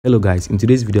Hello guys, in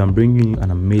today's video I'm bringing you an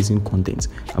amazing content.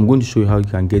 I'm going to show you how you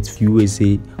can get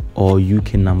USA or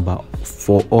UK number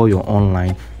for all your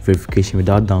online verification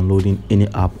without downloading any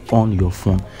app on your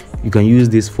phone. You can use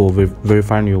this for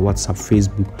verifying your WhatsApp,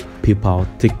 Facebook, PayPal,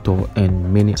 TikTok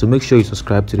and many. So make sure you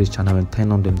subscribe to this channel and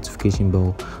turn on the notification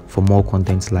bell for more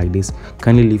contents like this.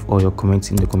 Kindly leave all your comments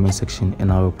in the comment section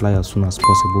and I'll reply as soon as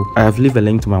possible. I have left a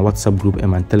link to my WhatsApp group and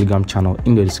my Telegram channel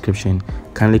in the description.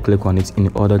 Kindly click on it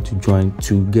in order to join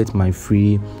to get my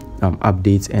free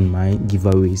updates and my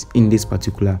giveaways in this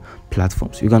particular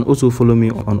platforms. You can also follow me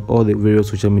on all the various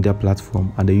social media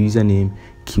platforms and the username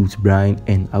Cute Brian,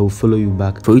 and I will follow you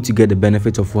back for you to get the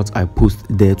benefit of what I post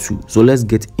there too. So let's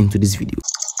get into this video.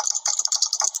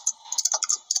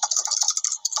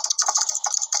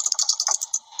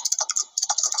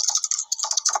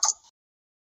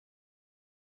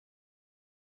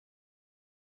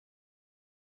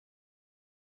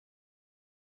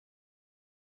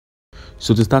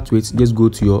 So to start with, just go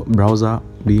to your browser,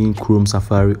 being Chrome,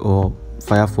 Safari or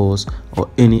Firefox or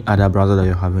any other browser that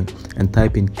you're having, and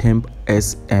type in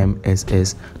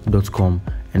tempsmss.com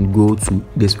and go to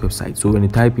this website. So when you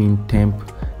type in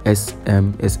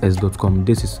tempsmss.com,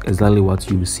 this is exactly what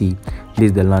you will see.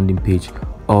 This is the landing page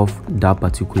of that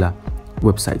particular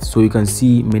website. So you can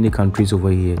see many countries over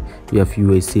here. You have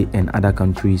USA and other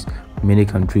countries, many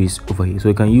countries over here. So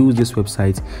you can use this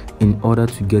website in order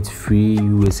to get free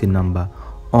USA number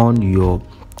on your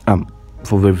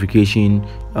for verification,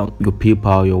 your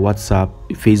PayPal, your WhatsApp,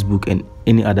 Facebook and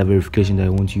any other verification that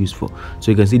you want to use for. So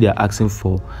you can see they are asking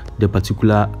for the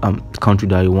particular country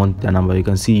that you want the number. You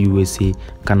can see USA,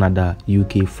 Canada,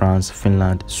 UK, France,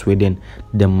 Finland, Sweden,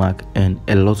 Denmark and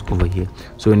a lot over here.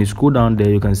 So when you scroll down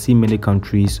there, you can see many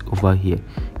countries over here.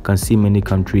 You can see many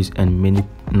countries and many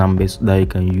numbers that you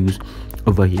can use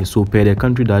over here. So per the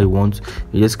country that you want,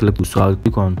 you just click. So I'll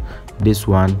click on this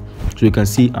one. So you can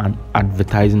see an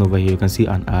advertising over here. You can see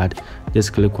an ad.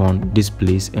 Just click on this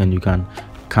place and you can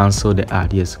cancel the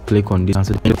ad. Yes, click on this.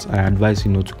 I advise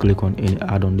you not to click on any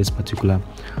ad on this particular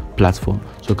platform.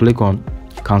 So click on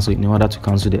cancel in order to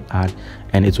cancel the ad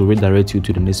and it will redirect you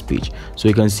to the next page. So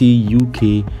you can see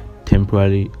UK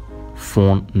temporary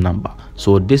phone number.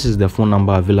 So this is the phone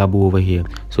number available over here.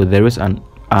 So there is an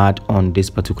ad on this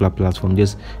particular platform.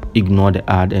 Just ignore the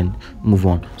ad and move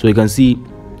on. So you can see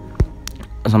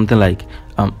something like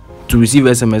to receive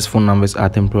SMS phone numbers are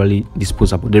temporarily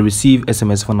disposable. They receive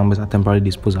SMS phone numbers are temporarily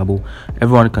disposable.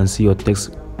 Everyone can see your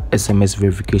text SMS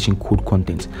verification code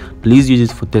content. Please use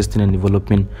it for testing and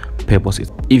developing purposes.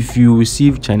 If you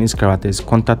receive Chinese characters,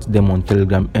 contact them on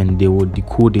Telegram and they will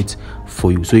decode it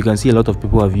for you. So you can see a lot of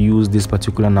people have used this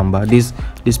particular number. This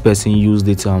person used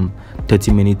it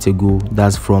 30 minutes ago.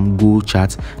 That's from Google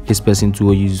Chat. This person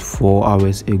too used 4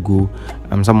 hours ago.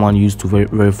 Someone used to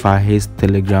verify his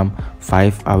Telegram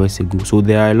 5 hours ago. So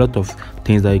there are a lot of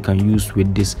things that you can use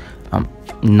with this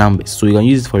numbers. So you can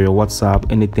use it for your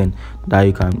WhatsApp, anything that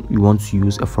you want to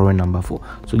use a foreign number for.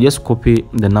 So just copy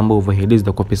the number over here. This is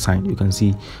the copy sign. You can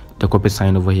see the copy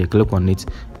sign over here. Click on it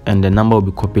and the number will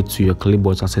be copied to your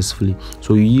clipboard successfully.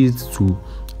 So you use it to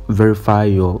verify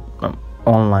your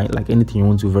online, like anything you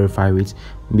want to verify with,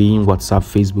 being WhatsApp,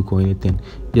 Facebook or anything.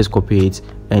 Just copy it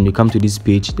and you come to this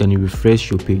page, then you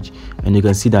refresh your page and you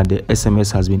can see that the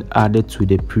SMS has been added to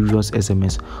the previous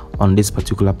SMS on this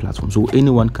particular platform, so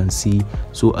anyone can see.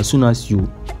 So as soon as you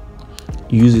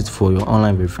use it for your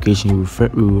online verification, you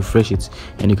refresh it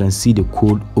and you can see the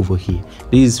code over here.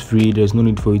 This is free. There's no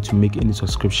need for you to make any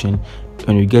subscription.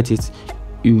 When you get it,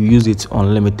 you use it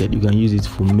unlimited. You can use it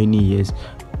for many years.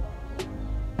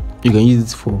 You can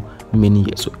use it for many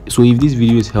years. So if this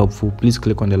video is helpful, please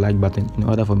click on the like button in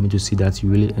order for me to see that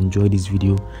you really enjoy this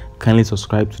video. Kindly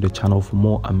subscribe to the channel for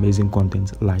more amazing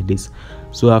content like this.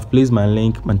 So I've placed my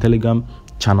link, my Telegram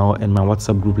channel and my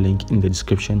WhatsApp group link in the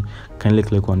description. Kindly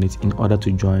click on it in order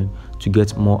to join to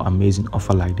get more amazing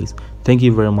offer like this. Thank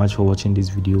you very much for watching this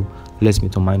video. Let's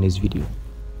meet on my next video.